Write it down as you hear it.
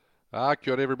Kia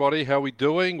ora everybody, how are we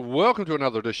doing? Welcome to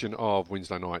another edition of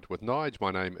Wednesday Night with Nige.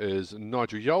 My name is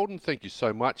Nigel Yolden. Thank you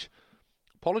so much.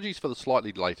 Apologies for the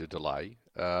slightly later delay.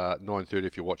 9:30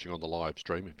 if you're watching on the live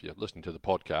stream. If you're listening to the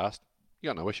podcast, you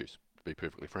got no issues, to be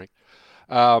perfectly frank.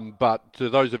 But to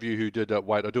those of you who did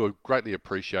wait, I do greatly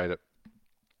appreciate it.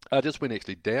 I just went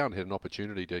actually down, had an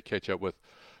opportunity to catch up with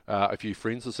a few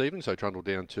friends this evening, so trundled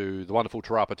down to the wonderful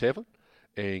Tarapa Tavern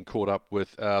and caught up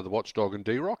with the Watchdog and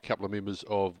D-Rock, a couple of members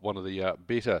of one of the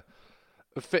better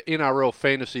NRL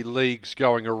fantasy leagues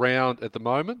going around at the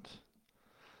moment,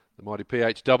 the mighty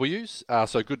PHWs.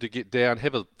 So good to get down.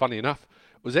 Funny enough,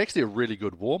 it was actually a really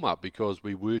good warm-up because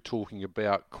we were talking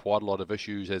about quite a lot of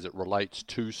issues as it relates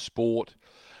to sport,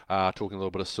 talking a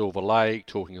little bit of Silver Lake,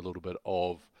 talking a little bit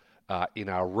of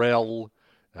NRL.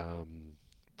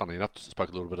 Funnily enough, spoke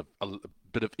a little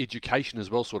bit of education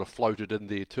as well, sort of floated in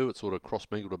there too. It sort of cross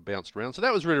mingled and bounced around. So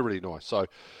that was really, really nice. So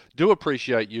do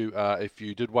appreciate you if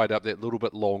you did wait up that little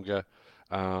bit longer,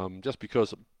 just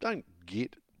because I don't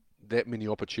get that many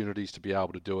opportunities to be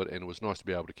able to do it, and it was nice to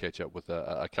be able to catch up with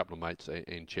a couple of mates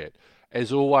and chat.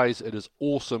 As always, it is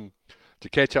awesome to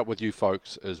catch up with you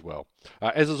folks as well.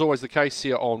 As is always the case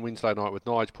here on Wednesday Night with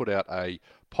Nige, put out a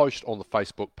post on the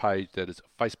Facebook page that is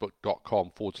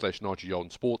facebook.com/Nigel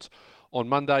Yolden Sports on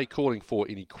Monday, calling for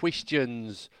any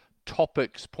questions,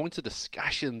 topics, points of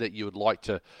discussion that you would like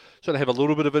to sort of have a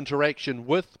little bit of interaction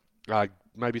with.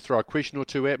 Maybe throw a question or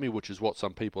two at me, which is what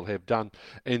some people have done,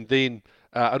 and then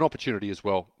an opportunity as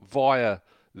well via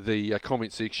the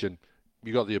comment section.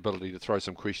 You got the ability to throw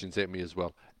some questions at me as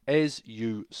well, as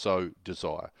you so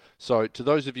desire. So to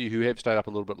those of you who have stayed up a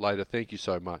little bit later, thank you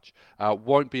so much.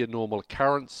 Won't be a normal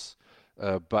occurrence,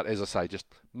 but as I say, just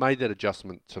made that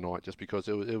adjustment tonight just because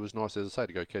it was nice, as I say,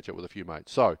 to go catch up with a few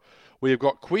mates. So we have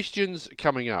got questions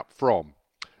coming up from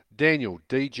Daniel,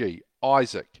 DG,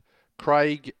 Isaac,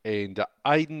 Craig, and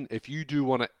Aiden. If you do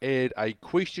want to add a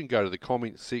question, go to the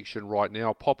comment section right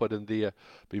now, pop it in there.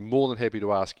 Be more than happy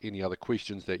to ask any other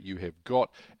questions that you have got.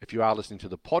 If you are listening to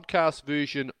the podcast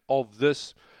version of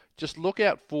this, just look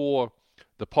out for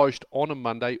the post on a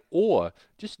Monday, or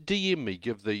just DM me,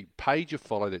 give the page a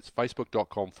follow. That's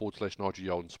facebook.com/Nigel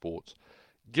Yolden Sports.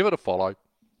 Give it a follow,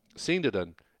 send it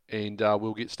in, and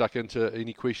we'll get stuck into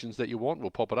any questions that you want.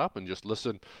 We'll pop it up and just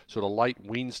listen sort of late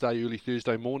Wednesday, early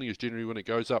Thursday morning is generally when it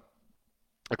goes up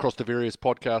across the various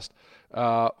podcast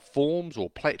forms or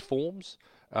platforms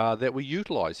that we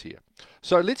utilise here.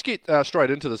 So let's get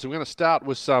straight into this. I'm going to start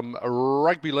with some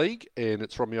rugby league, and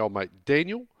it's from my old mate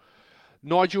Daniel.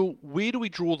 Nigel, where do we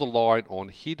draw the line on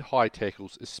head-high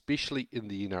tackles, especially in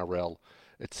the NRL?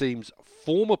 It seems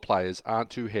former players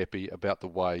aren't too happy about the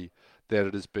way that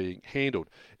it is being handled.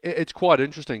 It's quite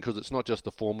interesting because it's not just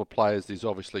the former players. There's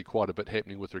obviously quite a bit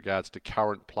happening with regards to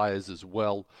current players as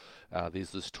well.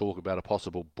 There's this talk about a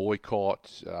possible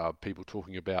boycott. People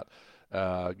talking about,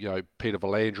 Peter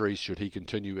V'landys, should he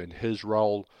continue in his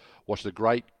role? Watched a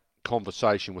great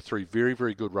conversation with three very,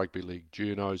 very good rugby league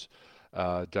journos.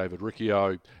 David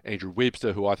Riccio, Andrew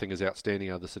Webster, who I think is outstanding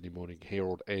out of the Sydney Morning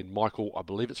Herald, and Michael, I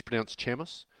believe it's pronounced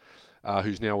Chamis,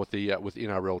 who's now with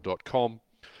NRL.com.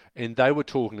 And they were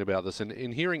talking about this,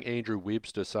 and hearing Andrew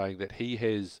Webster saying that he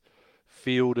has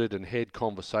fielded and had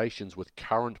conversations with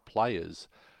current players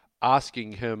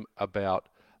asking him about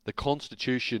the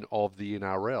constitution of the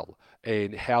NRL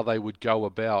and how they would go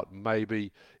about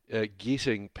maybe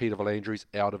getting Peter V'landys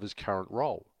out of his current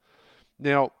role.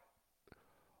 Now,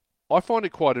 I find it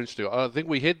quite interesting. I think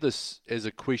we had this as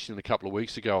a question a couple of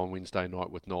weeks ago on Wednesday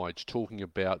Night with Nige, talking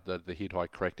about the head-high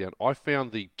crackdown. I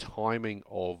found the timing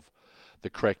of the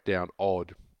crackdown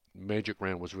odd. Magic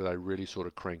Round was where they really sort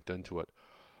of cranked into it.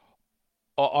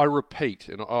 I repeat,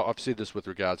 and I've said this with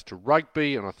regards to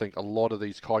rugby, and I think a lot of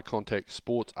these high-contact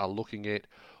sports are looking at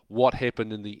what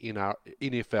happened in the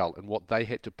NFL and what they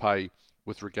had to pay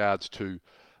with regards to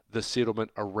the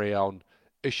settlement around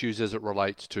issues as it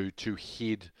relates to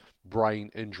head brain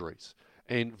injuries.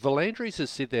 And V'landys has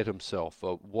said that himself.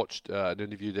 I watched an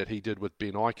interview that he did with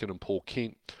Ben Ikin and Paul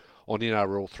Kent on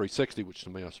NRL 360, which to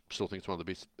me I still think is one of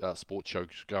the best sports shows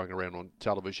going around on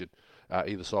television,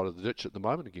 either side of the ditch at the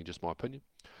moment. Again, just my opinion.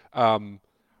 And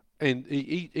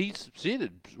he said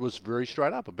it was very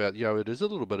straight up about, it is a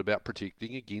little bit about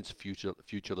protecting against future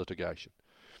litigation.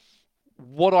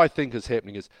 What I think is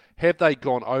happening is, have they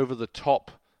gone over the top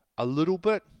a little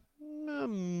bit?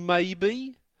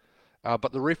 Maybe.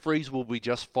 But the referees will be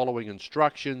just following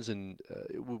instructions, and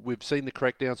we've seen the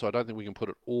crackdown, so I don't think we can put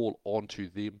it all onto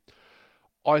them.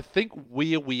 I think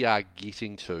where we are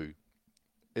getting to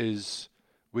is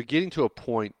we're getting to a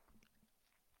point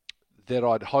that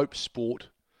I'd hope sport,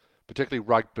 particularly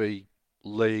rugby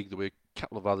league, that we're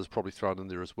couple of others probably thrown in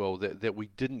there as well that we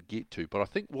didn't get to. But I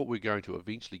think what we're going to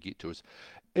eventually get to is,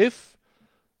 if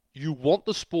you want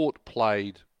the sport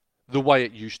played the way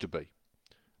it used to be,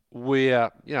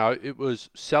 where, it was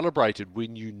celebrated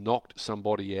when you knocked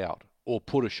somebody out or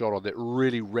put a shot on that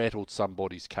really rattled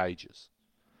somebody's cages.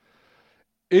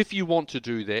 If you want to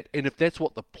do that, and if that's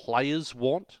what the players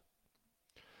want,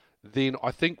 then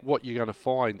I think what you're going to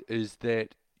find is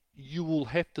that you will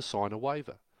have to sign a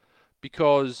waiver,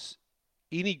 because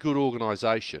any good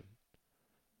organisation,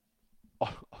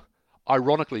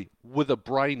 ironically, with a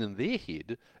brain in their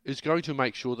head, is going to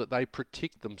make sure that they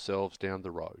protect themselves down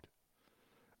the road.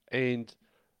 And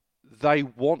they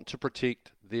want to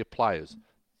protect their players.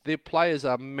 Their players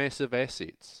are massive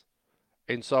assets.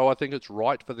 And so I think it's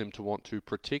right for them to want to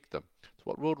protect them. It's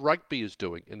what World Rugby is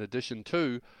doing, in addition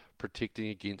to protecting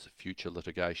against future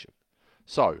litigation.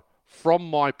 So, from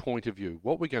my point of view,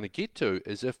 what we're going to get to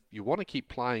is, if you want to keep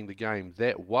playing the game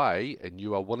that way and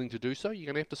you are willing to do so, you're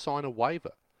going to have to sign a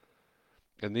waiver.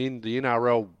 And then the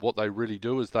NRL, what they really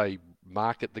do is they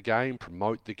market the game,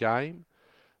 promote the game.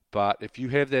 But if you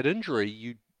have that injury,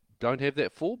 you don't have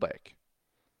that fallback.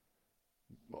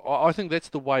 I think that's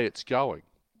the way it's going.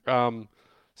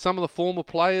 Some of the former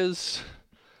players,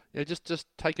 just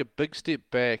take a big step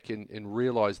back and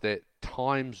realise that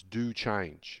times do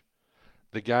change.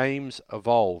 The games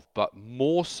evolve, but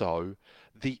more so,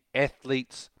 the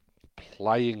athletes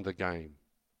playing the game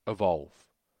evolve.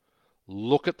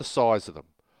 Look at the size of them.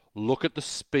 Look at the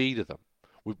speed of them.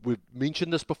 We've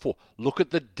mentioned this before. Look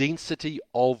at the density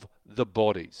of the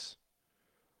bodies.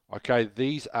 Okay,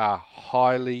 these are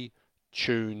highly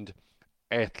tuned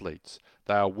athletes.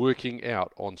 They are working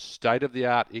out on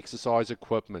state-of-the-art exercise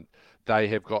equipment. They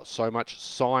have got so much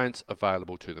science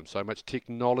available to them, so much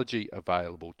technology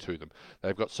available to them.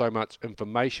 They've got so much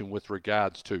information with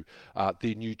regards to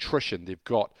their nutrition. They've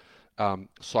got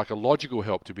psychological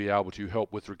help to be able to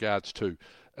help with regards to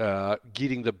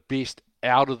getting the best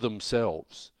out of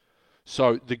themselves.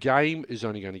 So the game is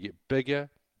only going to get bigger,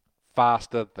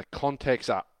 faster. The contacts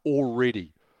are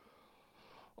already...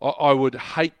 I would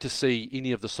hate to see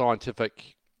any of the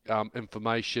scientific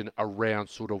information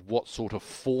around sort of what sort of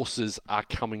forces are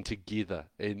coming together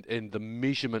and the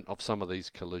measurement of some of these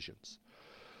collisions.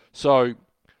 So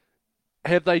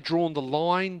have they drawn the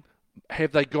line?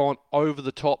 Have they gone over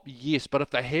the top? Yes, but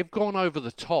if they have gone over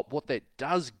the top, what that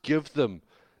does give them,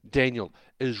 Daniel,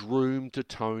 is room to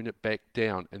tone it back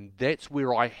down. And that's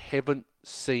where I haven't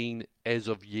seen as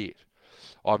of yet.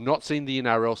 I've not seen the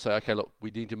NRL say, okay, look,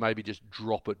 we need to maybe just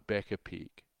drop it back a peg.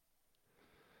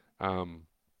 And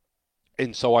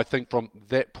so I think from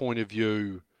that point of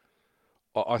view,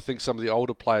 I think some of the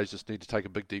older players just need to take a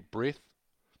big, deep breath,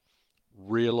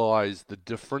 realise the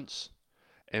difference.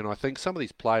 And I think some of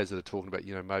these players that are talking about,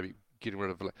 maybe getting rid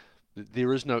of...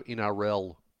 There is no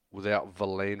NRL without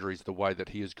Valandries the way that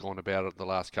he has gone about it the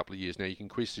last couple of years. Now, you can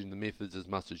question the methods as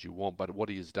much as you want, but what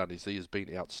he has done is he has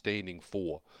been outstanding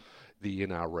for the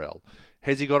NRL.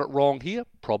 Has he got it wrong here?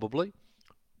 Probably.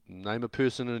 Name a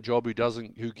person in a job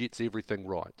who gets everything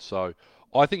right. So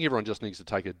I think everyone just needs to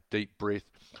take a deep breath.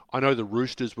 I know the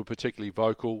Roosters were particularly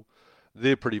vocal.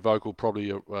 They're pretty vocal, probably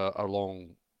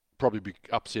be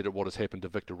upset at what has happened to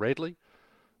Victor Radley.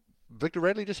 Victor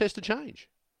Radley just has to change.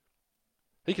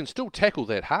 He can still tackle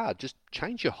that hard. Just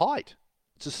change your height.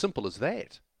 It's as simple as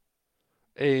that.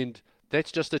 And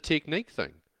that's just a technique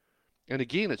thing. And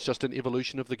again, it's just an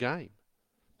evolution of the game.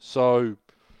 So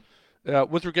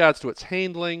with regards to its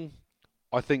handling,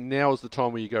 I think now is the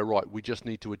time where you go, right, we just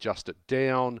need to adjust it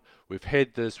down. We've had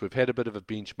a bit of a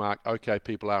benchmark. Okay,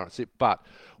 people are upset, but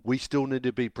we still need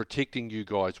to be protecting you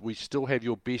guys. We still have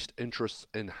your best interests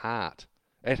at heart,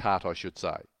 I should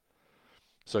say.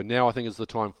 So now I think is the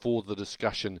time for the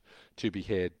discussion to be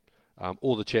had.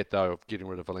 Or the chat, though, of getting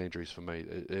rid of Valandries, for me,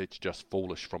 it's just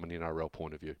foolish from an NRL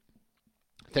point of view.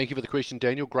 Thank you for the question,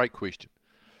 Daniel. Great question.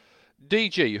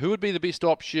 DG, who would be the best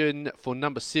option for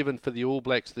number 7 for the All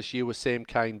Blacks this year with Sam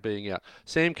Cane being out?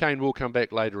 Sam Cane will come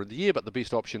back later in the year, but the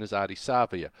best option is Ardie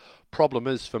Savea. Problem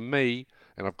is, for me,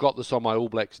 and I've got this on my All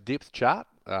Blacks depth chart,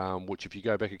 which if you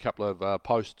go back a couple of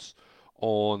posts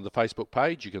on the Facebook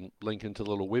page, you can link into the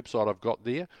little website I've got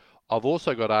there. I've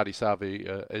also got Ardie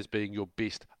Savea as being your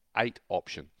best 8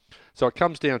 option. So it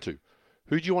comes down to,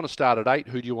 who do you want to start at 8?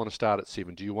 Who do you want to start at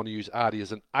 7? Do you want to use Ardie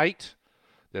as an 8,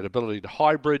 that ability to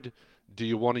hybrid? Do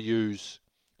you want to use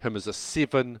him as a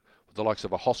 7 with the likes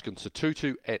of a Hoskins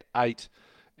Sotutu at 8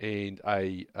 and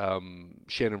a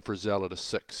Shannon Frizzell at a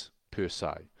 6 per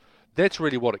se? That's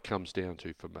really what it comes down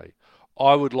to for me.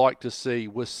 I would like to see,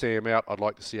 with Sam out, I'd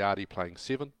like to see Ardie playing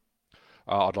 7.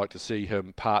 I'd like to see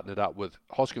him partnered up with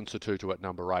Hoskins Sotutu at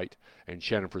number 8 and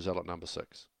Shannon Frizzell at number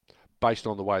 6, based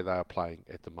on the way they are playing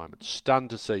at the moment. Stunned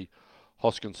to see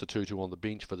Hoskins Sotutu on the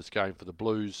bench for this game for the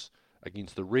Blues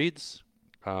against the Reds.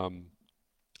 Haven't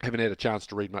had a chance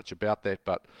to read much about that,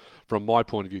 but from my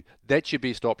point of view, that's your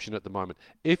best option at the moment.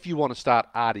 If you want to start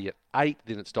Ardie at 8,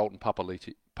 then it's Dalton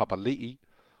Papali'i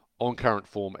on current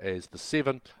form as the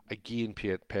 7, again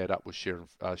paired up with Shannon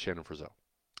Frizzell.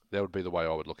 That would be the way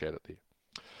I would look at it there.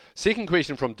 Second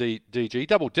question from DG,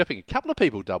 double dipping. A couple of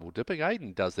people double dipping.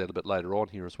 Aiden does that a bit later on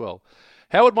here as well.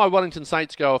 How would my Wellington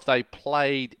Saints go if they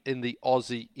played in the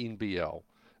Aussie NBL?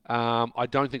 I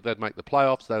don't think they'd make the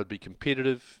playoffs. They would be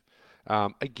competitive.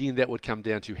 Again, that would come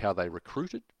down to how they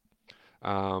recruited.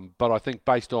 But I think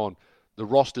based on the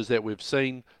rosters that we've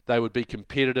seen, they would be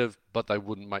competitive, but they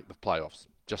wouldn't make the playoffs.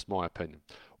 Just my opinion.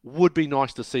 Would be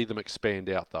nice to see them expand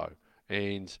out, though.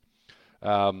 And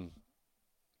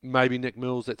maybe Nick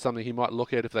Mills, that's something he might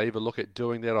look at if they ever look at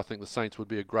doing that. I think the Saints would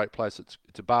be a great place. It's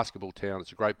a basketball town.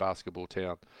 It's a great basketball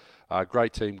town.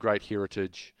 Great team, great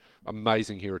heritage,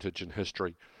 amazing heritage and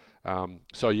history.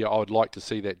 So, yeah, I would like to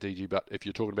see that, DG, but if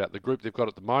you're talking about the group they've got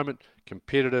at the moment,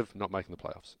 competitive, not making the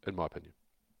playoffs, in my opinion.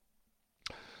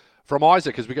 From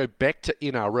Isaac, as we go back to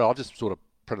NRL, I've just sort of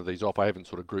printed these off. I haven't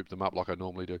sort of grouped them up like I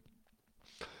normally do.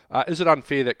 Is it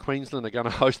unfair that Queensland are going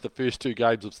to host the first 2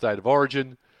 games of State of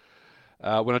Origin?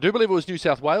 When I do believe it was New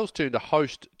South Wales' turn to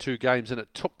host 2 games and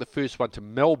it took the first one to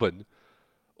Melbourne,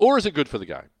 or is it good for the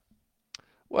game?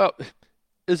 Well,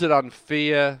 is it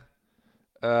unfair?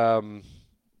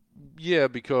 Yeah,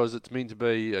 because it's meant to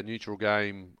be a neutral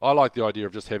game. I like the idea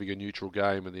of just having a neutral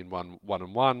game and then one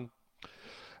and one.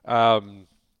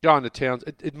 Going to Towns,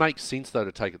 it makes sense though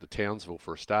to take it to Townsville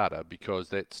for a starter because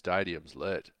that stadium's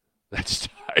lit. That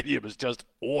stadium is just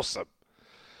awesome.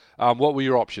 What were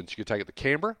your options? You could take it to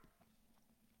Canberra.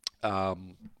 Yeah,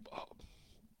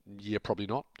 probably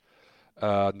not.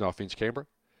 No offence, Canberra.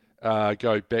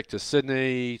 Go back to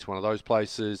Sydney, to one of those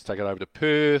places. Take it over to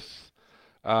Perth.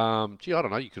 I don't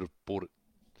know. You could have bought it.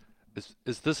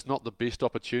 Is this not the best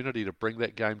opportunity to bring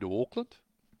that game to Auckland?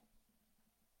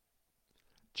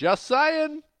 Just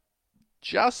saying.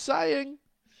 Just saying.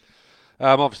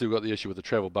 Obviously, we've got the issue with the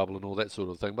travel bubble and all that sort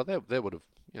of thing, but that would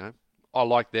have, I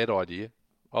like that idea.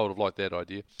 I would have liked that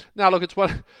idea. Now, look,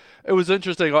 it was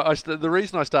interesting. The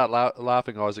reason I start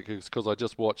laughing, Isaac, is because I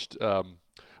just watched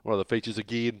one of the features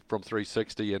again from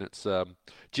 360, and it's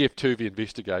Jeff Tuvey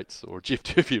Investigates, or Jeff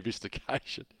Tuvey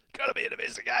Investigation. Got to be an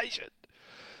investigation.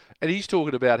 And he's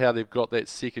talking about how they've got that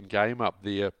second game up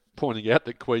there, pointing out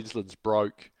that Queensland's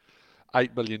broke,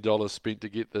 $8 million spent to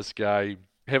get this game,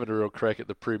 having a real crack at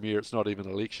the Premier. It's not even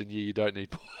election year. You don't need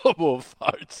more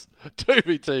votes.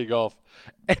 Tuvey teeing off.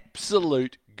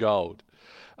 Absolute gold.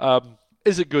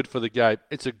 Is it good for the game?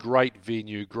 It's a great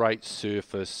venue, great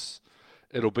surface.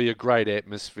 It'll be a great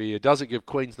atmosphere. Does it give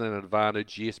Queensland an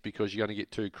advantage? Yes, because you're going to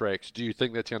get 2 cracks. Do you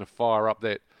think that's going to fire up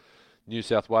that New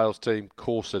South Wales team? Of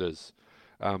course it is.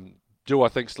 Do I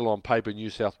think still on paper New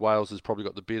South Wales has probably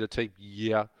got the better team?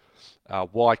 Yeah.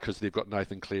 Why? Because they've got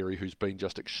Nathan Cleary, who's been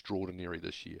just extraordinary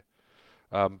this year.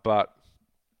 But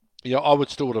I would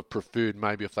still have preferred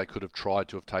maybe if they could have tried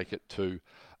to have taken it to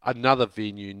another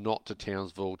venue, not to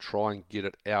Townsville, try and get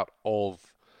it out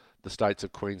of the states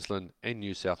of Queensland and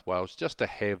New South Wales, just to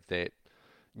have that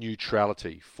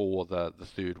neutrality for the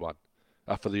third one,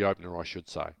 for the opener, I should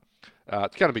say.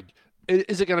 It's going to be.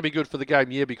 Is it going to be good for the game?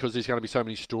 Yeah, because there's going to be so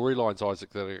many storylines, Isaac,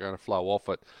 that are going to flow off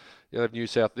it. New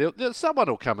South, someone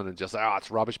will come in and just say,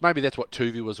 it's rubbish. Maybe that's what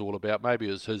Tuvey was all about. Maybe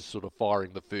it was his sort of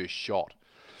firing the first shot.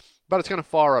 But it's going to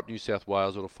fire up New South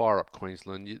Wales. It'll fire up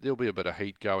Queensland. There'll be a bit of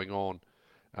heat going on,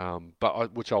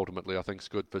 which ultimately I think is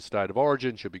good for State of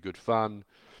Origin. Should be good fun.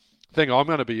 The thing I'm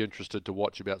going to be interested to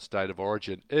watch about State of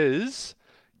Origin is,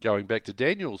 going back to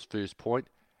Daniel's first point,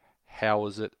 how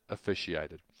is it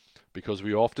officiated? Because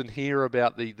we often hear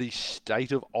about the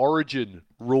State of Origin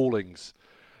rulings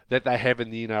that they have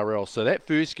in the NRL. So that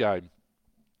first game,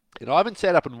 and I haven't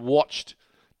sat up and watched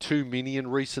too many in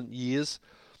recent years.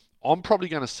 I'm probably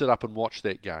going to sit up and watch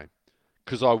that game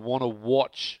because I want to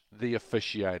watch the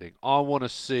officiating. I want to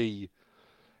see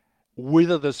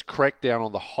whether this crackdown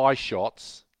on the high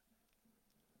shots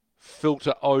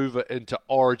filter over into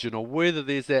Origin, or whether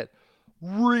there's that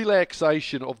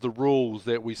relaxation of the rules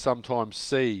that we sometimes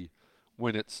see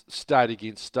when it's state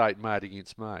against state, mate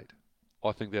against mate.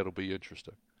 I think that'll be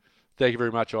interesting. Thank you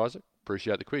very much, Isaac.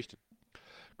 Appreciate the question.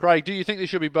 Craig, do you think there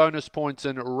should be bonus points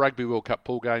in Rugby World Cup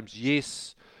pool games?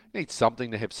 Yes. Need something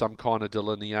to have some kind of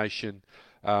delineation.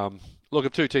 Look,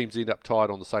 if 2 teams end up tied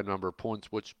on the same number of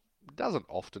points, which doesn't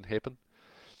often happen,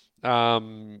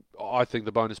 I think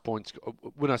the bonus points,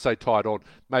 when I say tied on,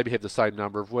 maybe have the same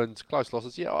number of wins, close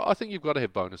losses. Yeah, I think you've got to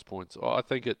have bonus points. I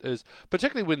think it is,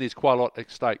 particularly when there's quite a lot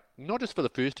at stake, not just for the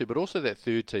first two, but also that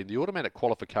third team. The automatic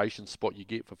qualification spot you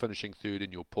get for finishing third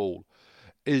in your pool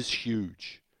is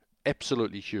huge,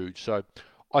 absolutely huge. So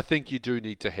I think you do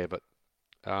need to have it.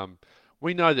 Um,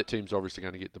 we know that teams are obviously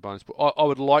going to get the bonus, but I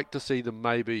would like to see them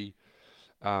maybe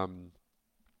um,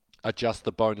 adjust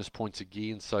the bonus points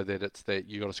again so that it's that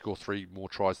you got to score 3 more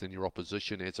tries than your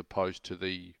opposition as opposed to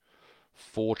the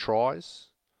 4 tries.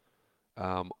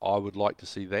 I would like to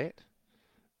see that.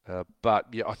 But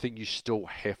yeah, I think you still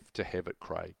have to have it,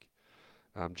 Craig,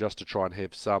 just to try and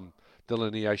have some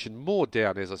delineation more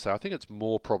down. As I say, I think it's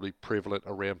more probably prevalent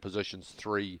around positions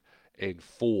 3 and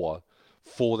 4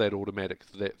 for that automatic,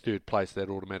 that third place, that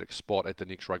automatic spot at the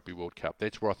next Rugby World Cup.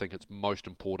 That's where I think it's most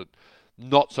important.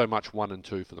 Not so much 1 and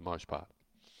 2 for the most part.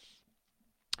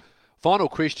 Final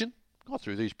question. Got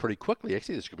through these pretty quickly.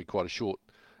 Actually, this could be quite a short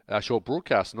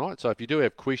broadcast tonight. So if you do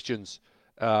have questions,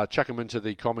 chuck them into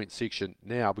the comment section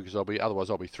now, because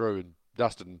otherwise I'll be through and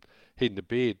dusted and heading to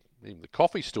bed. Even the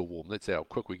coffee's still warm. That's how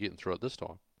quick we're getting through it this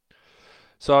time.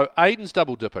 So Aiden's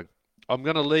double dipping. I'm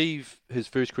going to leave his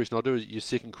first question. I'll do your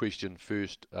second question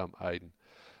first, Aiden.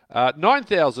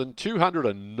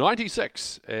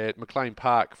 9,296 at McLean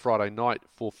Park Friday night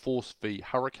for Force v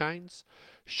Hurricanes.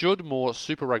 Should more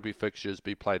Super Rugby fixtures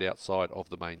be played outside of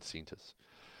the main centres?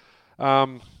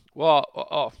 Well,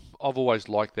 I've always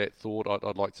liked that thought.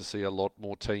 I'd like to see a lot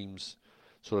more teams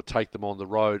sort of take them on the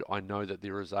road. I know that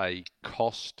there is a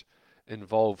cost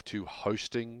involved to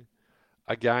hosting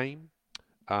a game.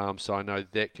 So I know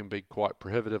that can be quite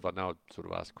prohibitive. I know I'd sort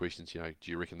of ask questions, do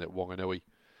you reckon that Wanganui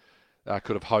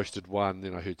could have hosted one?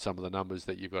 Then I heard some of the numbers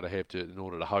that you've got to have to in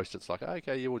order to host. It's like,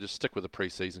 okay, yeah, we'll just stick with the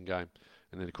pre-season game.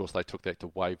 And then, of course, they took that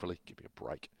to Waverley. Give me a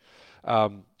break.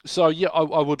 So, yeah,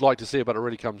 I would like to see it, but it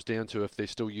really comes down to if they're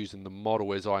still using the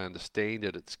model as I understand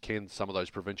it. It's can some of those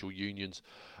provincial unions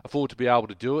afford to be able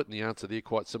to do it? And the answer there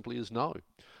quite simply is no.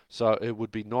 So it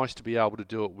would be nice to be able to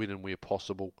do it when and where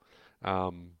possible.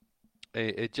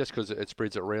 It just because it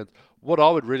spreads it around. What I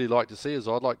would really like to see is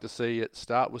I'd like to see it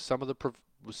start with some of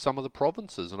the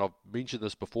provinces, and I've mentioned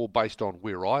this before based on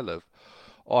where I live.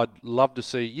 I'd love to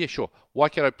see, yeah, sure,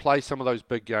 Waikato play some of those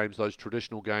big games, those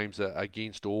traditional games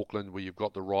against Auckland where you've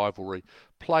got the rivalry.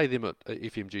 Play them at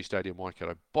FMG Stadium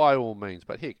Waikato, by all means.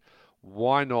 But heck,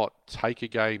 why not take a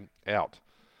game out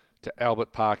to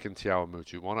Albert Park in Te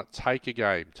Awamutu? Why not take a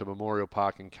game to Memorial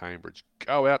Park in Cambridge?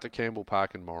 Go out to Campbell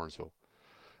Park in Morrinsville.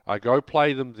 Go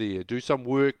play them there. Do some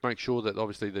work. Make sure that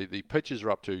obviously the pitches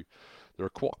are up to the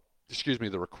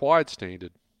required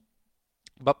standard.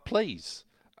 But please,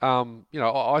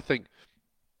 I think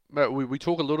we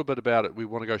talk a little bit about it. We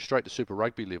want to go straight to Super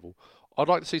Rugby level. I'd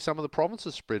like to see some of the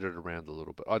provinces spread it around a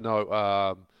little bit. I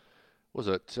know,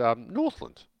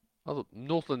 Northland? I thought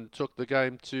Northland took the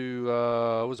game to,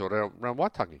 around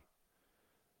Waitangi?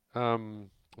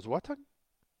 Was it Waitangi?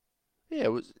 Yeah,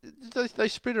 it was. They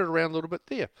spread it around a little bit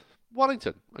there.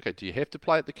 Wellington. Okay, do you have to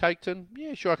play at the Cake Tin?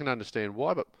 Yeah, sure, I can understand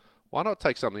why, but why not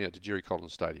take something out to Jerry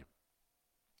Collins Stadium?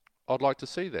 I'd like to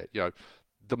see that.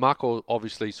 The Mako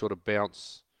obviously sort of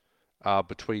bounce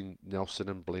between Nelson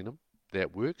and Blenheim.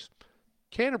 That works.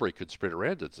 Canterbury could spread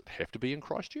around. Does it have to be in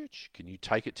Christchurch? Can you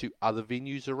take it to other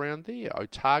venues around there?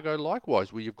 Otago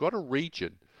likewise, where you've got a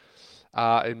region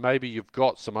and maybe you've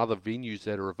got some other venues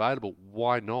that are available.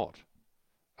 Why not?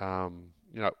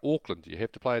 Auckland, do you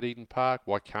have to play at Eden Park?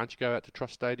 Why can't you go out to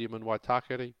Trust Stadium in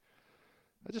Waitakere?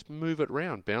 Just move it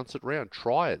around, bounce it around,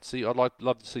 try it. See,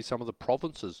 love to see some of the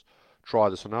provinces try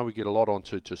this. I know we get a lot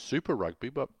onto Super Rugby,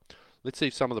 but let's see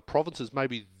if some of the provinces,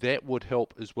 maybe that would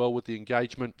help as well with the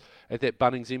engagement at that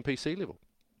Bunnings NPC level.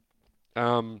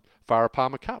 Farah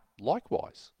Palmer Cup,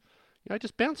 likewise.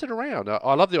 Just bounce it around.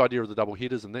 I love the idea of the double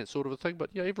headers and that sort of a thing, but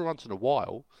every once in a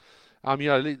while,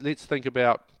 let's think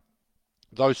about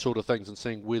those sort of things and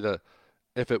seeing whether,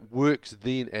 if it works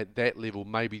then at that level,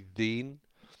 maybe then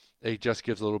it just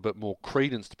gives a little bit more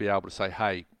credence to be able to say,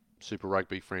 hey, Super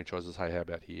Rugby franchises, hey, how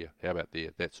about here? How about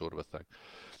there? That sort of a thing.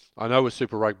 I know with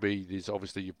Super Rugby, there's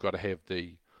obviously you've got to have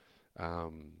the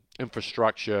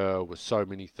infrastructure with so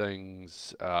many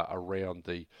things around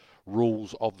the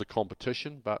rules of the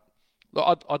competition, but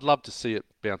look, I'd love to see it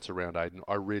bounce around, Aiden.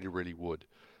 I really, really would.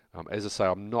 As I say,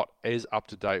 I'm not as up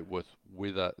to date with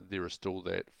whether there is still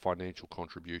that financial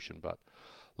contribution, but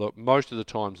look, most of the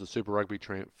times the Super Rugby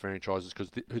franchises, because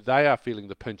they are feeling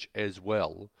the pinch as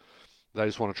well, they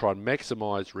just want to try and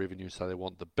maximise revenue, so they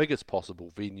want the biggest possible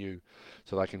venue,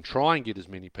 so they can try and get as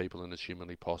many people in as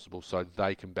humanly possible, so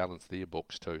they can balance their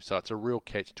books too. So it's a real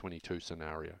catch-22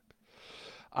 scenario.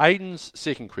 Aidan's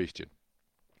second question,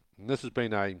 and this has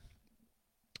been a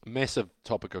massive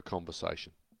topic of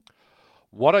conversation.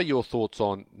 What are your thoughts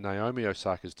on Naomi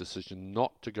Osaka's decision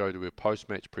not to go to her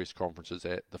post-match press conferences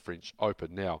at the French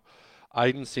Open? Now,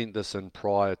 Aidan sent this in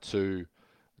prior to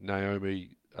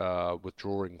Naomi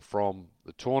withdrawing from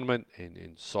the tournament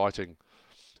and citing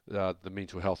the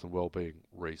mental health and well-being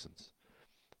reasons.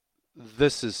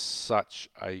 This is such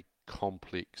a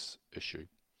complex issue.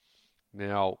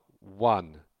 Now,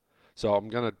 so I'm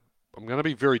going to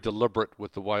be very deliberate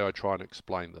with the way I try and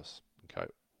explain this. Okay,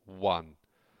 one.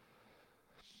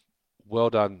 Well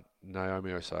done,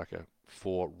 Naomi Osaka,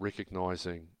 for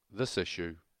recognizing this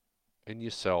issue in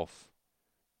yourself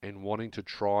and wanting to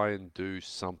try and do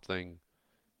something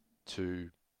to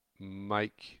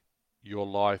make your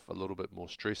life a little bit more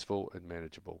stressful and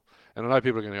manageable. And I know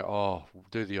people are going to go, oh,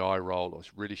 do the eye roll, or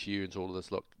really she earns all of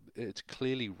this. Look, it's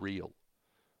clearly real.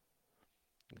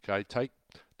 Okay, take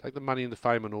the money and the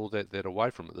fame and all that away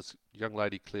from it. This young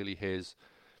lady clearly has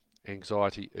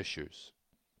anxiety issues.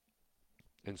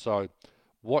 And so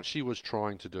what she was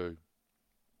trying to do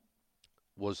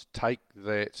was take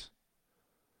that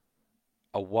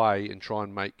away and try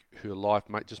and make her life,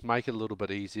 just make it a little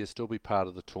bit easier, still be part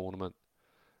of the tournament.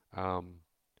 The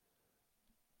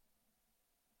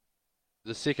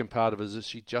second part of it is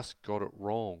she just got it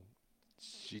wrong.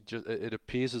 It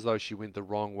appears as though she went the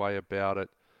wrong way about it.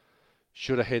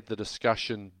 Should have had the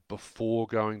discussion before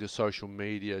going to social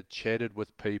media, chatted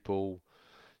with people,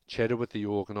 chatted with the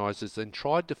organisers, and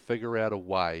tried to figure out a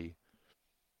way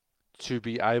to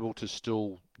be able to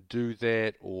still do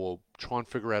that, or try and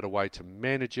figure out a way to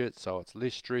manage it so it's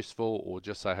less stressful, or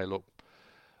just say, hey, look,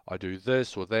 I do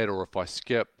this or that, or if I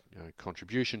skip,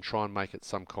 contribution, try and make it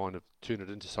turn it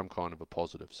into some kind of a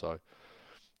positive. So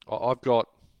I've got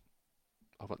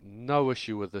no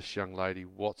issue with this young lady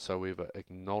whatsoever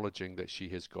acknowledging that she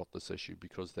has got this issue,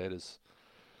 because that is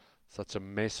such a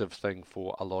massive thing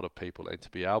for a lot of people, and to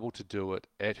be able to do it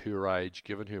at her age,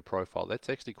 given her profile, that's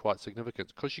actually quite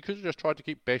significant, because she could have just tried to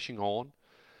keep bashing on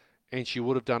and she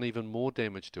would have done even more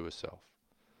damage to herself.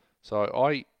 So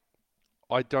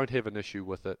I don't have an issue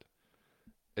with it.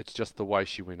 It's just the way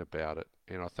she went about it,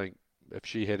 and I think if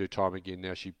she had her time again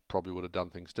now, she probably would have done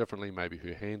things differently. Maybe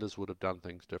her handlers would have done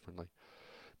things differently.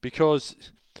 Because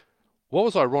what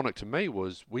was ironic to me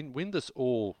was when this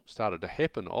all started to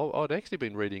happen, I'd actually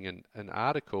been reading an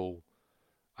article,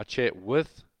 a chat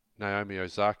with Naomi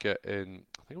Osaka in,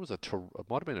 I think it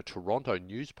might have been a Toronto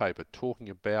newspaper, talking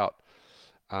about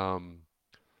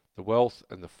the wealth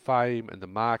and the fame and the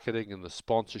marketing and the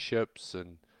sponsorships,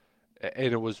 and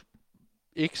it was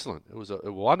excellent. It was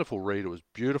a wonderful read. It was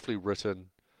beautifully written.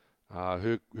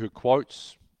 Her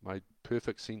quotes made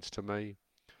perfect sense to me.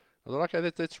 I thought, okay,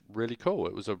 that's really cool.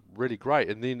 It was a really great,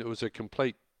 and then it was a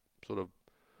complete sort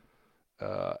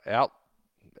of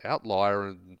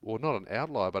outlier, or not an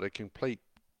outlier, but a complete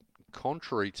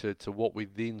contrary to what we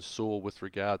then saw with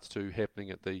regards to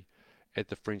happening at the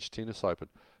French Tennis Open.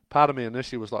 Part of me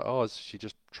initially was like, oh, is she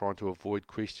just trying to avoid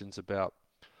questions about,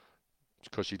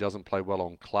 because she doesn't play well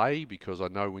on clay? Because I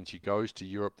know when she goes to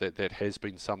Europe that has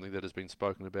been something that has been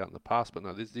spoken about in the past. But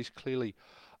no, there's clearly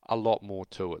a lot more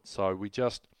to it. So we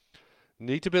just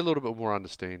need to be a little bit more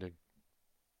understanding.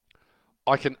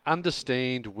 I can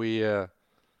understand where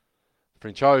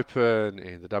French Open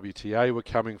and the WTA were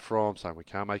coming from, saying we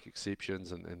can't make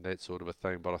exceptions and that sort of a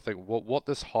thing. But I think what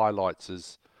this highlights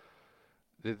is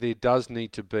that there does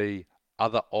need to be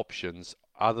other options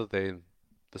other than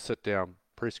the sit-down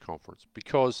press conference.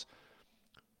 Because,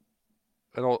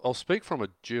 and I'll speak from a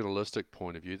journalistic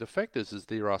point of view, the fact is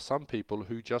there are some people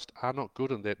who just are not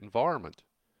good in that environment.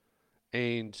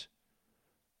 And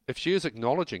if she is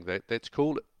acknowledging that, that's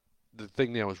cool. The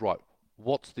thing now is, right,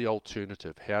 what's the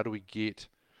alternative? How do we get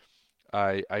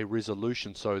a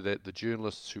resolution so that the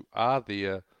journalists who are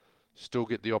there still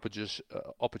get the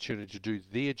opportunity to do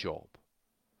their job?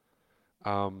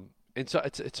 And so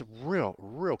it's a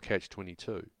real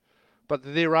catch-22. But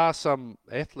there are some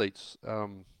athletes,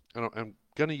 and I'm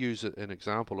going to use an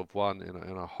example of one,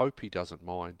 and I hope he doesn't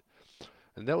mind,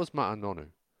 and that was Ma'a Nonu.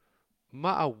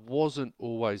 Ma'a wasn't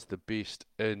always the best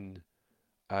in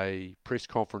a press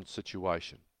conference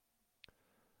situation.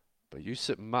 But you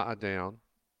sit Ma'a down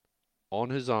on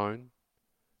his own,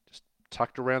 just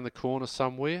tucked around the corner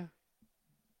somewhere,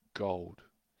 gold.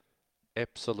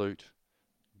 Absolute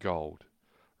gold.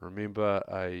 Remember,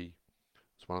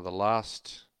 it's one of the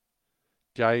last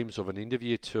games of an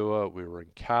end-of-year tour. We were in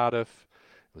Cardiff.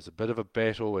 It was a bit of a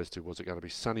battle as to, was it going to be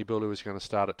Sonny Bill who was going to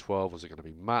start at 12? Was it going to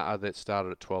be Ma'a that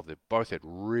started at 12? They both had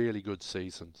really good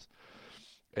seasons.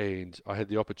 And I had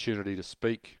the opportunity to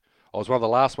speak. I was one of the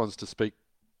last ones to speak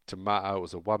to Ma'a. It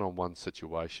was a one-on-one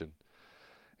situation,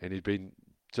 and he'd been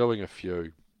doing a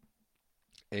few.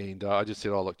 And I just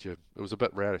said, oh, look, it was a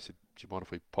bit rowdy. I said, do you mind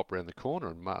if we pop around the corner?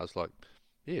 And Ma'a's like,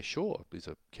 yeah, sure. There's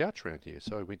a couch around here.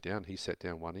 So I went down. He sat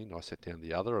down one end. I sat down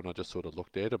the other. And I just sort of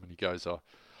looked at him. And he goes, I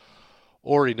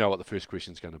already know what the first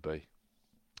question's going to be.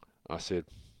 I said,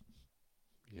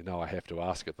 you know I have to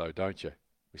ask it, though, don't you?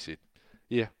 He said,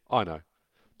 yeah, I know.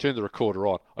 Turn the recorder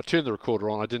on. I turned the recorder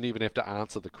on. I didn't even have to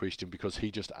answer the question because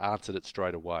he just answered it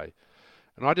straight away.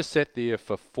 And I just sat there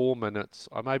for 4 minutes.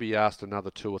 I maybe asked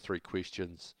another 2 or 3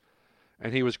 questions.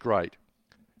 And he was great.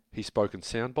 He spoke in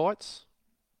sound bites,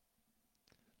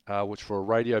 which for a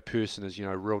radio person is,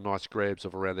 real nice grabs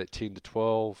of around that 10 to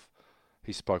 12.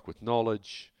 He spoke with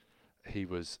knowledge. He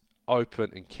was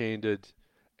open and candid.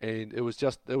 And it was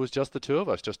just the two of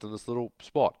us, just in this little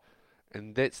spot.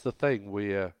 And that's the thing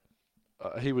where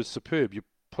he was superb. You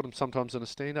put him sometimes in a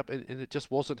stand-up, and it just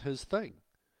wasn't his thing.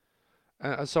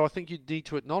 And so I think you need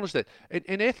to acknowledge that.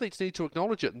 And athletes need to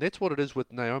acknowledge it. And that's what it is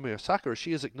with Naomi Osaka.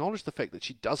 She has acknowledged the fact that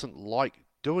she doesn't like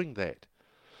doing that.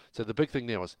 So the big thing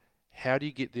now is, how do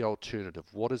you get the alternative?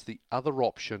 What is the other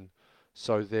option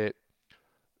so that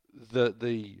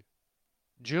the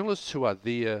journalists who are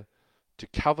there to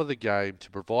cover the game,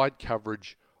 to provide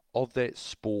coverage of that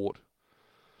sport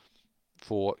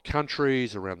for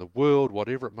countries around the world,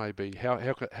 whatever it may be,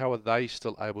 how are they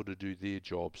still able to do their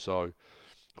job? So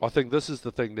I think this is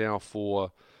the thing now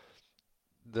for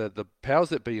the powers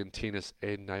that be in tennis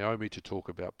and Naomi to talk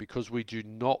about, because we do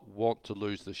not want to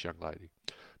lose this young lady,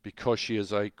 because she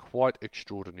is a quite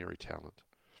extraordinary talent.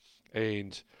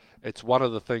 And it's one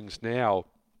of the things now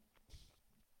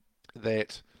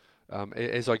that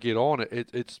as I get on,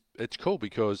 it's cool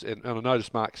because, and I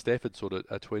noticed Mark Stafford sort of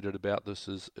tweeted about this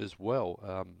as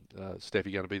well.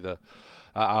 Staffy going to be the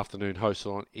afternoon host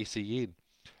on SEN.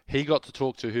 He got to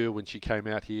talk to her when she came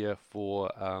out here for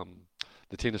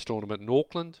the tennis tournament in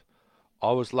Auckland.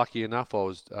 I was lucky enough. I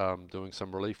was doing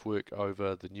some relief work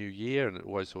over the new year, and it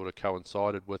always sort of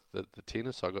coincided with the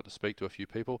tennis. So I got to speak to a few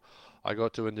people. I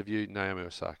got to interview Naomi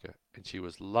Osaka, and she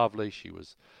was lovely. She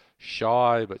was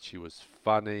shy, but she was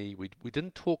funny. We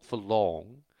didn't talk for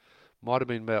long. Might have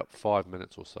been about 5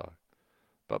 minutes or so.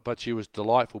 But she was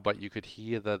delightful, but you could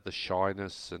hear the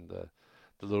shyness and the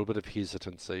little bit of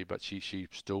hesitancy, but she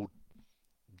still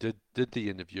did the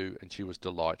interview, and she was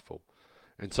delightful.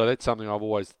 And so that's something I've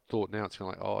always thought. Now it's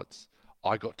kind of like,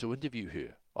 I got to interview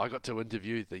her. I got to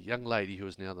interview the young lady who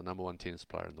is now the number one tennis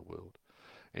player in the world.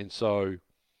 And so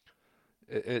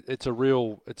it's a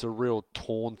real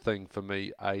torn thing for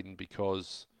me, Aidan,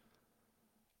 because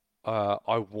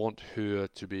I want her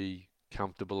to be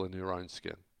comfortable in her own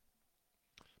skin,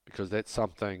 because that's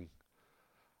something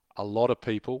a lot of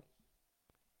people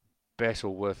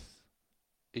battle with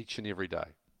each and every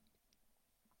day.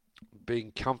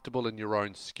 Being comfortable in your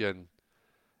own skin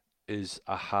is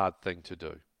a hard thing to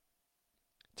do,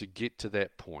 to get to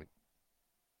that point.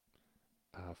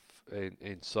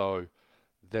 And so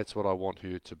that's what I want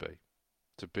her to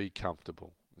be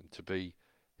comfortable and to be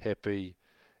happy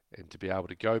and to be able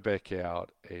to go back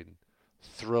out and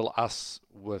thrill us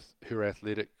with her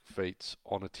athletic feats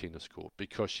on a tennis court,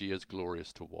 because she is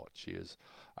glorious to watch. She is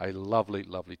a lovely,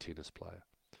 lovely tennis player.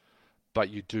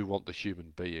 But you do want the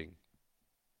human being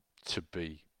to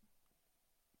be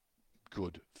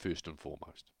good first and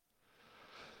foremost.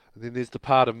 And then there's the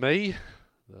part of me,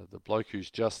 the bloke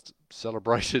who's just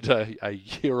celebrated a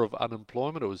year of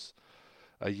unemployment. It was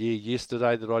a year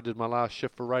yesterday that I did my last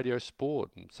shift for Radio Sport,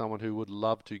 and someone who would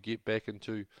love to get back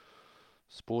into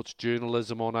sports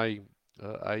journalism on a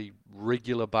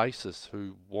regular basis,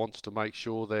 who wants to make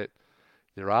sure that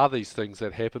there are these things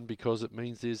that happen, because it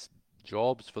means there's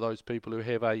jobs for those people who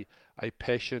have a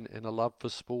passion and a love for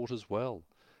sport as well,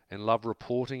 and love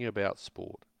reporting about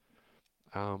sport.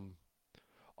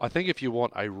 I think if you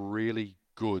want a really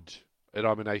good, and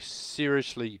I mean a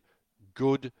seriously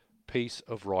good piece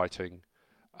of writing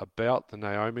about the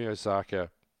Naomi Osaka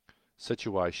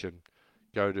situation,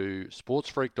 go to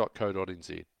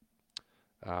sportsfreak.co.nz.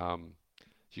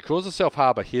 She calls herself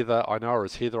Harbour Heather. I know her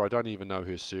as Heather. I don't even know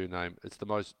her surname. It's the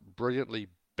most brilliantly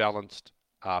balanced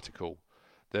article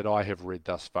that I have read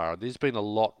thus far. There's been a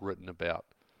lot written about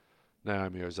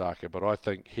Naomi Osaka, but I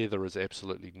think Heather has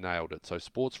absolutely nailed it. So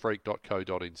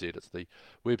sportsfreak.co.nz, it's the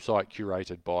website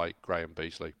curated by Graham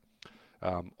Beasley.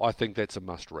 I think that's a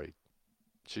must-read.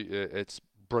 It's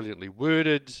brilliantly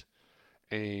worded,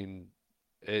 and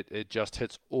it just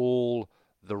hits all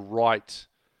the right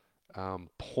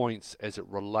points as it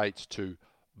relates to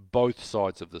both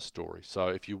sides of the story. So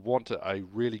if you want a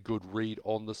really good read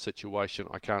on the situation,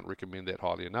 I can't recommend that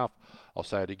highly enough. I'll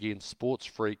say it again,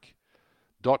 sportsfreak.co.nz.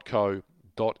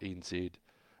 It's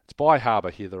by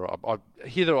Harbour, Heather.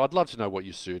 Heather, I'd love to know what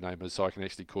your surname is so I can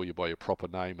actually call you by your proper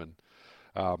name. And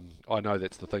I know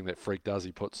that's the thing that Freak does.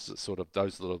 He puts sort of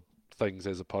those little things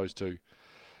as opposed to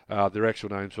their actual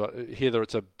names. But Heather,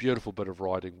 it's a beautiful bit of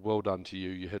writing. Well done to you.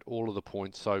 You hit all of the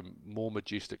points so more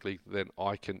majestically than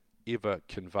I can ever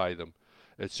convey them.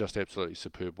 It's just absolutely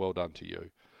superb. Well done to you.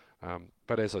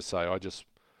 But as I say, I just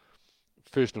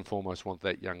first and foremost want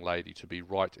that young lady to be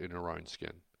right in her own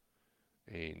skin,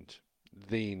 and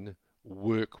then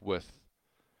work with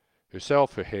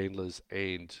herself, her handlers,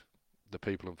 and the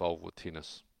people involved with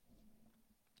tennis,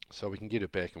 so we can get her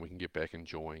back and we can get back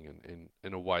enjoying and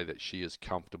in a way that she is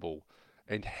comfortable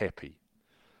and happy.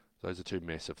 Those are two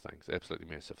massive things, absolutely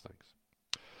massive things.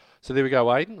 So there we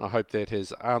go, Aidan. I hope that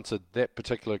has answered that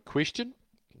particular question.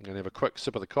 I'm going to have a quick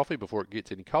sip of the coffee before it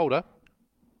gets any colder.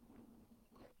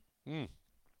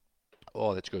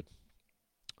 Oh, that's good.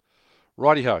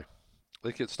 Righty-ho.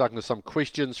 Let's get stuck into some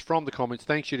questions from the comments.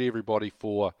 Thanks you to everybody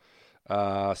for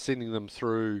sending them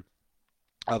through.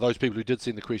 Those people who did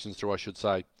send the questions through, I should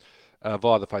say,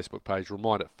 via the Facebook page.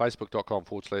 Remind it,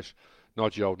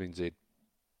 facebook.com/NigelNZ.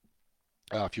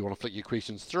 If you want to flick your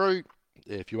questions through,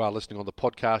 if you are listening on the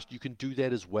podcast, you can do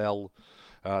that as well.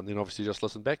 And then obviously just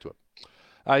listen back to it.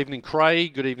 Evening,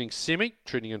 Craig. Good evening, Semi.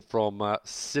 Tuning in from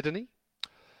Sydney.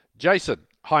 Jason.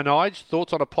 Hi, Nige.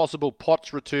 Thoughts on a possible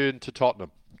Potts return to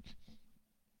Tottenham?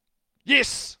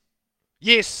 Yes!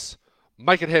 Yes!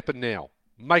 Make it happen now.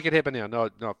 Make it happen now.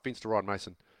 No offence to Ryan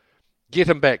Mason. Get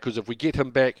him back, because if we get him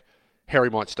back,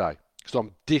 Harry might stay. Because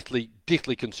I'm deathly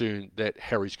concerned that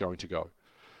Harry's going to go.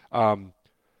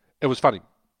 It was funny.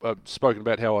 I've spoken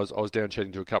about how I was down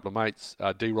chatting to a couple of mates.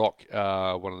 D-Rock,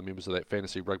 one of the members of that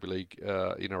fantasy rugby league,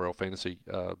 NRL fantasy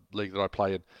league that I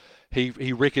play in,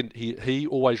 he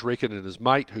always reckoned, and his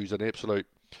mate, who's an absolute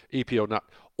EPL nut,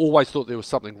 always thought there was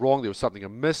something wrong, there was something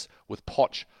amiss with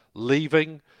Poch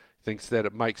leaving. Thinks that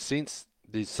it makes sense.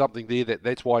 There's something there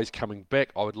that's why he's coming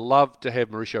back. I would love to have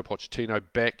Mauricio Pochettino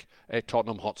back at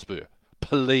Tottenham Hotspur.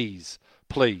 Please.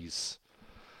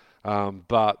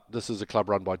 But this is a club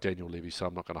run by Daniel Levy, so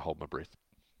I'm not going to hold my breath.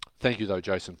 Thank you, though,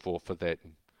 Jason, for that.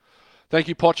 And thank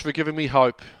you, Poch, for giving me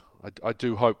hope. I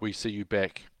do hope we see you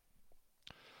back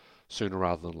sooner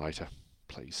rather than later.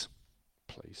 Please.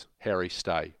 Harry,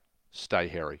 stay. Stay,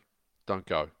 Harry. Don't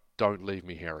go. Don't leave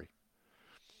me, Harry.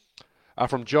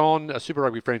 From John, Super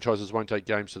Rugby franchises won't take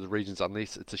games to the regions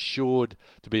unless it's assured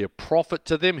to be a profit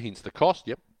to them, hence the cost.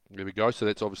 Yep, there we go. So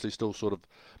that's obviously still sort of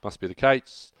must be the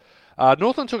case.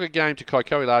 Northland took a game to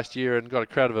Kaikoui last year and got a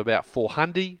crowd of about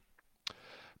 400.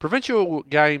 Provincial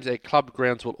games at club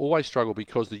grounds will always struggle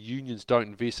because the unions don't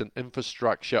invest in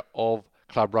infrastructure of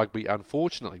club rugby,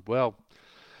 unfortunately. Well,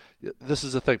 this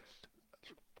is the thing.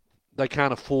 They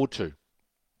can't afford to.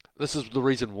 This is the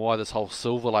reason why this whole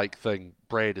Silver Lake thing,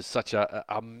 Brad, is such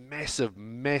a massive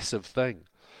thing.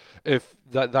 If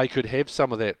they could have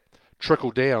some of that trickle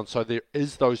down so there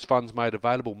is those funds made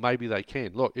available, maybe they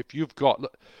can. Look, if you've got...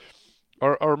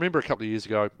 I remember a couple of years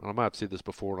ago, and I may have said this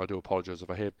before, and I do apologise if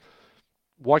I have,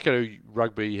 Waikato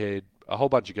Rugby had a whole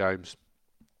bunch of games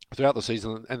throughout the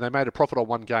season, and they made a profit on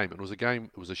one game. It was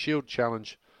a Shield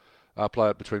Challenge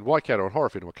player between Waikato and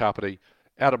Horowhenua Kapiti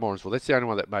out at Morrinsville. That's the only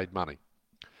one that made money.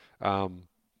 So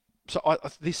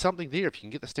there's something there. If you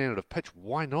can get the standard of pitch,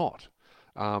 why not?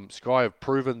 Sky have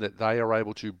proven that they are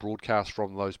able to broadcast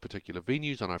from those particular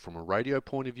venues. I know from a radio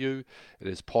point of view, it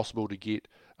is possible to get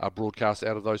broadcast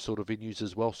out of those sort of venues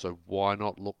as well. So why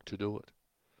not look to do it?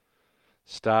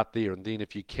 Start there, and then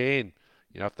if you can,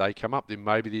 if they come up, then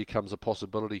maybe there comes a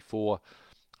possibility for.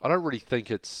 I don't really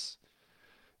think it's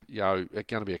going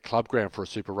to be a club ground for a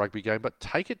Super Rugby game, but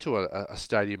take it to a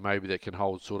stadium maybe that can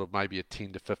hold sort of maybe a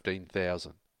 10 to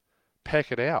 15,000.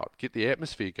 Pack it out, get the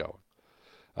atmosphere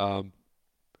going,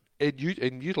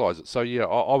 and utilise it. So yeah,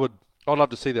 I'd love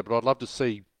to see that, but I'd love to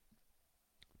see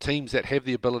teams that have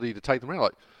the ability to take them around.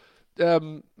 Like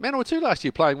Manawatu last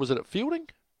year playing, was it at Fielding,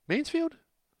 Mansfield,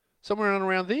 somewhere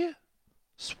around there?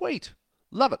 Sweet,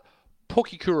 love it.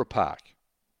 Pukekura Park,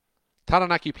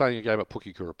 Taranaki playing a game at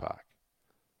Pukekura Park.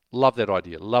 Love that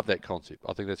idea. Love that concept.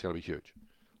 I think that's going to be huge.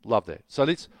 Love that. So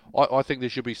I think there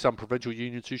should be some provincial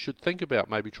unions who should think about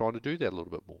maybe trying to do that a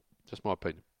little bit more. Just my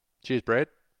opinion. Cheers, Brad.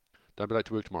 Don't be late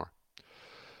to work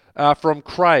tomorrow. From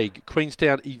Craig,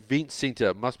 Queenstown Event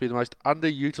Centre must be the most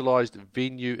underutilised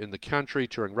venue in the country.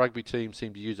 Touring rugby teams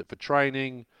seem to use it for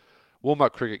training.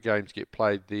 Warm-up cricket games get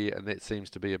played there, and that seems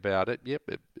to be about it. Yep,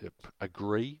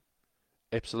 agree.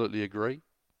 Absolutely agree.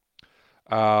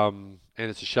 And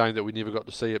it's a shame that we never got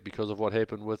to see it because of what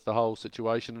happened with the whole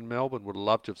situation in Melbourne. Would have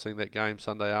loved to have seen that game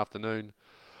Sunday afternoon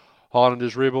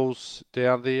Highlanders Rebels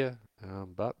down there,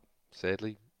 but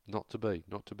sadly not to be.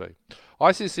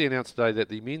 ICC announced today that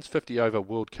the men's 50 over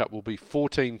World Cup will be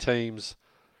 14 teams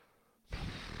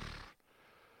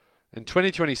in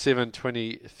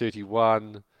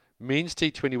 2027-2031. Men's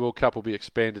T20 World Cup will be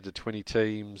expanded to 20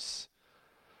 teams.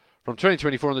 From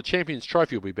 2024 on, the Champions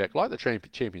Trophy will be back. Like the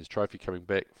Champions Trophy coming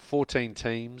back. 14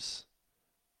 teams.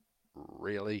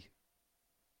 Really?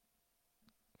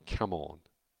 Come on.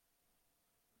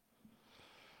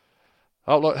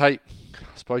 Oh, look, hey,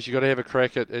 I suppose you've got to have a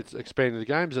crack at expanding the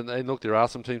games. And look, there are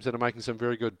some teams that are making some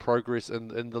very good progress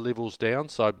in the levels down.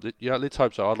 So, yeah, let's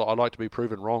hope so. I'd like to be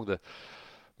proven wrong. The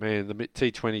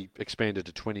T20 expanded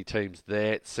to 20 teams.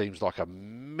 That seems like a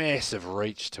massive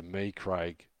reach to me,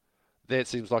 Craig. That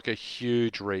seems like a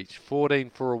huge reach.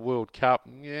 14 for a World Cup,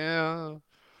 yeah,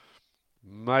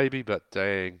 maybe, but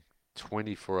dang,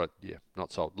 20 for it, yeah,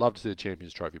 not sold. Love to see the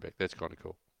Champions Trophy back. That's kind of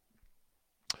cool.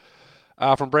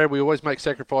 From Brad, we always make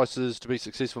sacrifices to be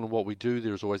successful in what we do.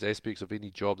 There is always aspects of any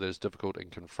job that is difficult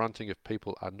and confronting. If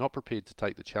people are not prepared to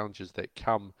take the challenges that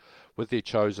come with their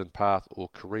chosen path or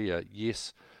career,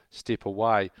 yes, step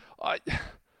away. I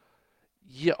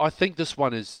think this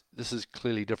is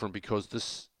clearly different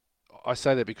because I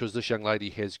say that because this young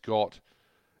lady has got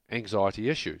anxiety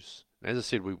issues. As I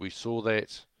said, we saw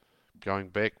that going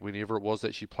back whenever it was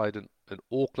that she played in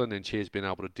Auckland, and she has been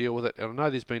able to deal with it. And I know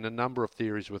there's been a number of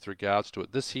theories with regards to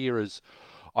it. This here is,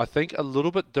 I think, a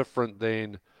little bit different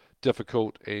than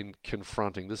difficult and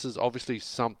confronting. This is obviously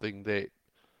something that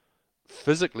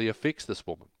physically affects this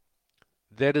woman.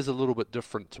 That is a little bit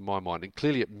different to my mind. And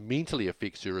clearly it mentally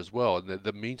affects her as well. And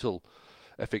the mental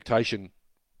affectation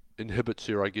inhibits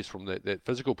her, I guess, from that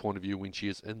physical point of view when she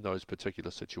is in those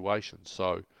particular situations.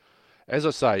 So, as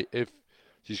I say, if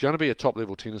she's going to be a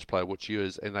top-level tennis player, which she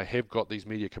is, and they have got these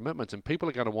media commitments, and people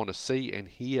are going to want to see and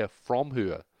hear from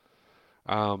her.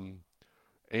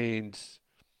 And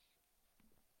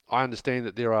I understand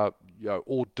that there are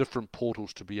all different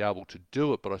portals to be able to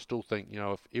do it, but I still think,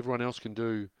 if everyone else can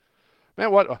do...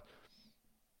 Man, what?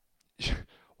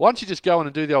 Why don't you just go in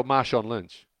and do the old Marshawn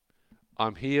Lynch?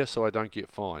 I'm here so I don't get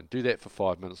fined. Do that for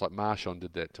 5 minutes like Marshawn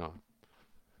did that time.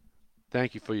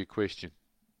 Thank you for your question.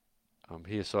 I'm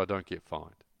here so I don't get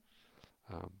fined.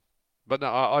 But no,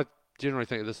 I generally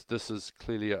think this is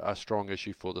clearly a strong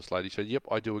issue for this lady. So, yep,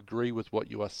 I do agree with what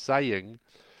you are saying,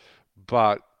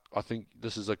 but I think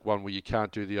this is like one where you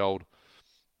can't do the old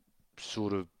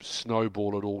sort of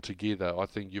snowball it all together. I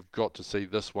think you've got to see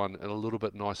this one in a little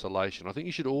bit in isolation. I think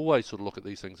you should always sort of look at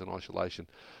these things in isolation,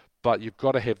 but you've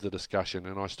got to have the discussion.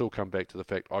 And I still come back to the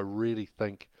fact I really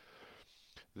think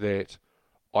that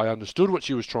I understood what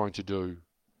she was trying to do.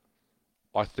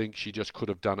 I think she just could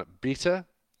have done it better.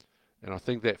 And I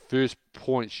think that first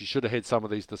point, she should have had some of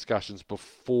these discussions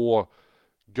before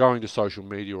going to social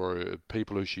media or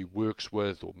people who she works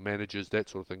with or managers, that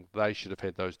sort of thing. They should have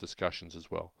had those discussions as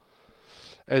well.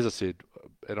 As I said,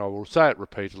 and I will say it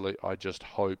repeatedly, I just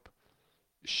hope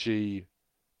she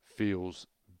feels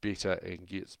better and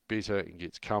gets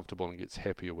comfortable and gets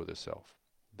happier with herself.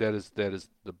 That is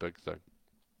the big thing.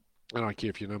 And I don't care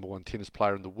if you're number one tennis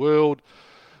player in the world,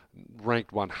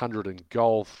 ranked 100 in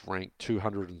golf, ranked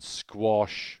 200 in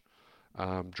squash,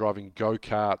 driving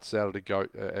go-karts out of the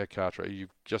kart.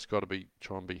 You've just got to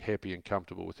try and be happy and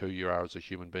comfortable with who you are as a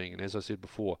human being. And as I said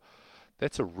before,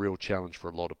 that's a real challenge for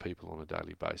a lot of people on a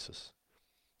daily basis.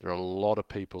 There are a lot of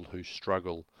people who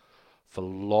struggle for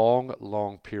long,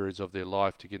 long periods of their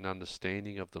life to get an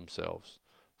understanding of themselves.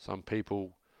 Some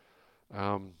people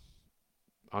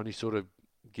only sort of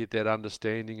get that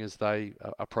understanding as they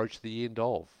approach the end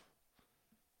of.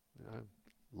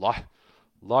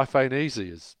 Life ain't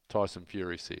easy, as Tyson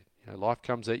Fury said. Life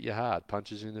comes at you hard,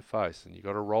 punches you in the face, and you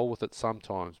got to roll with it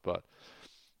sometimes. But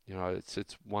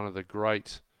it's one of the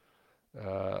great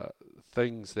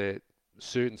things that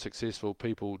certain successful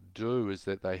people do is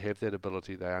that they have that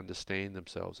ability. They understand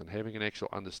themselves, and having an actual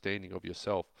understanding of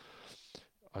yourself,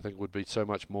 I think, would be so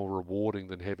much more rewarding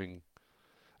than having.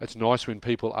 It's nice when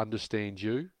people understand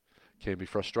you. Can be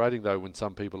frustrating though when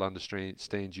some people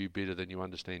understand you better than you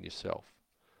understand yourself.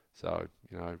 So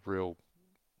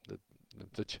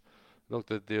look,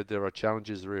 there are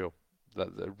challenges real.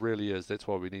 That really is. That's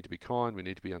why we need to be kind. We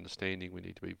need to be understanding. We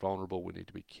need to be vulnerable. We need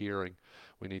to be caring.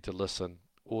 We need to listen.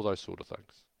 All those sort of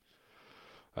things.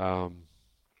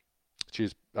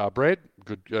 Cheers, Brad.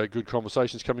 Good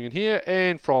conversations coming in here.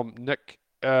 And from Nick,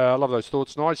 I love those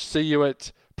thoughts. Nice. See you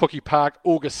at Pookie Park,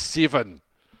 August 7.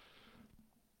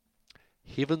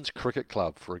 Heavens Cricket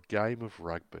Club for a game of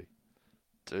rugby.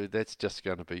 Dude, that's just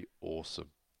going to be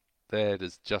awesome. That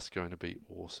is just going to be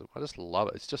awesome. I just love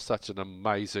it. It's just such an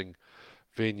amazing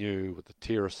venue with the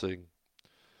terracing.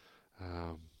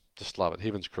 Just love it.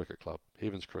 Heavens Cricket Club.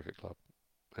 Heavens Cricket Club.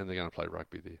 And they're going to play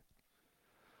rugby there.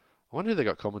 I wonder who they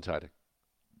got commentating.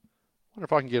 I wonder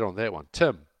if I can get on that one.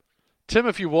 Tim,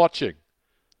 if you're watching,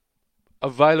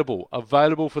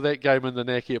 available for that game in the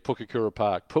Naki at Pukakura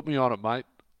Park. Put me on it, mate.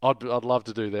 I'd love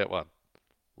to do that one.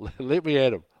 Let me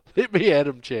at him. Let me at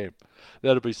him, champ.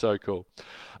 That'd be so cool.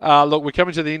 Look, we're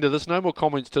coming to the end of this. No more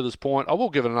comments to this point. I will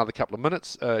give it another couple of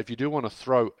minutes. If you do want to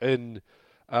throw in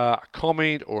a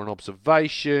comment or an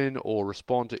observation or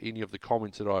respond to any of the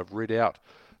comments that I've read out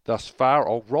thus far,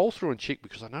 I'll roll through and check,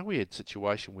 because I know we had a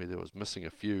situation where there was missing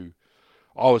a few.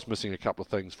 I was missing a couple of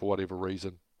things for whatever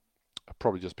reason.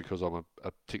 Probably just because I'm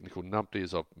a technical numpty,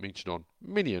 as I've mentioned on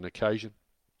many an occasion.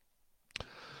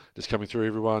 Just coming through,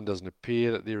 everyone. Doesn't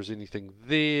appear that there is anything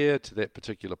there to that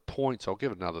particular point, so I'll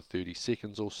give it another 30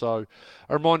 seconds or so.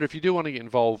 A reminder, if you do want to get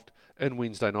involved in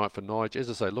Wednesday night for Nige, as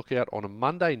I say, look out on a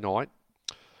Monday night,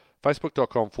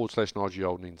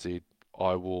 facebook.com/NigelYoldenNZ.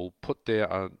 I will put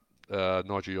there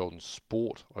Nigel Yolden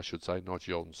Sport, I should say,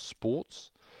 Nigel Yolden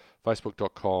Sports,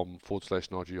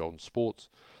 facebook.com/Nigel Yolden Sports.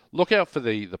 Look out for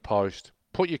the post,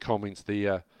 put your comments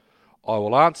there. I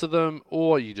will answer them,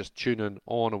 or you just tune in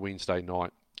on a Wednesday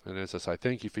night. And as I say,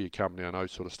 thank you for your company. I know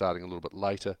sort of starting a little bit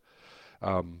later.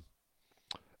 And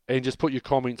just put your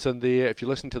comments in there. If you're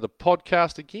listening to the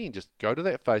podcast, again, just go to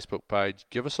that Facebook page,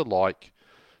 give us a like,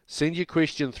 send your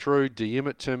question through, DM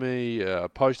it to me,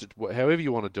 post it, however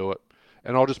you want to do it,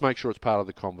 and I'll just make sure it's part of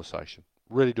the conversation.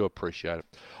 Really do appreciate it.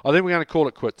 I think we're going to call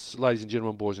it quits, ladies and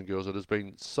gentlemen, boys and girls. It has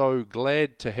been so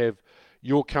glad to have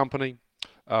your company.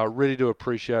 Really do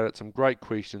appreciate it. Some great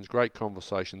questions, great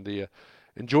conversation there.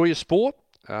 Enjoy your sport.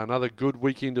 Another good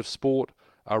weekend of sport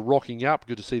rocking up.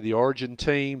 Good to see the Origin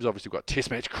teams. Obviously, we've got Test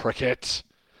match cricket.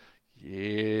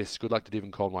 Yes, good luck to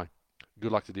Devon Conway.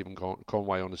 Good luck to Devon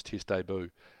Conway on his Test debut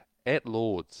at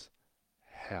Lords.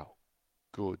 How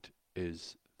good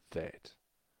is that?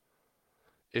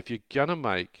 If you're going to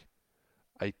make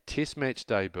a Test match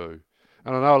debut,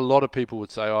 and I know a lot of people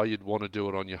would say, oh, you'd want to do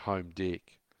it on your home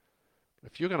deck.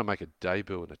 If you're going to make a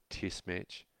debut in a Test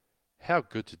match, how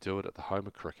good to do it at the home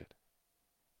of cricket.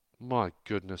 My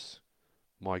goodness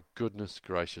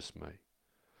gracious me.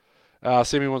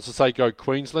 Sammy wants to say go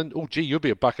Queensland. Oh, gee, you'll be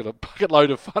a bucket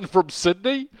load of fun from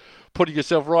Sydney. Putting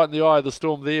yourself right in the eye of the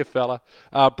storm there, fella.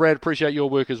 Brad, appreciate your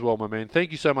work as well, my man.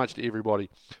 Thank you so much to everybody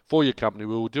for your company.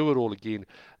 We will do it all again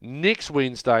next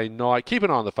Wednesday night. Keep an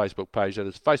eye on the Facebook page. That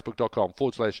is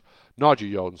facebook.com/Nigel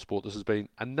Yolden Sport. This has been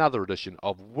another edition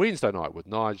of Wednesday Night with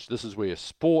Nige. This is where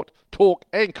sport, talk,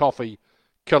 and coffee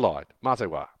collide. Mate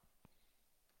wa.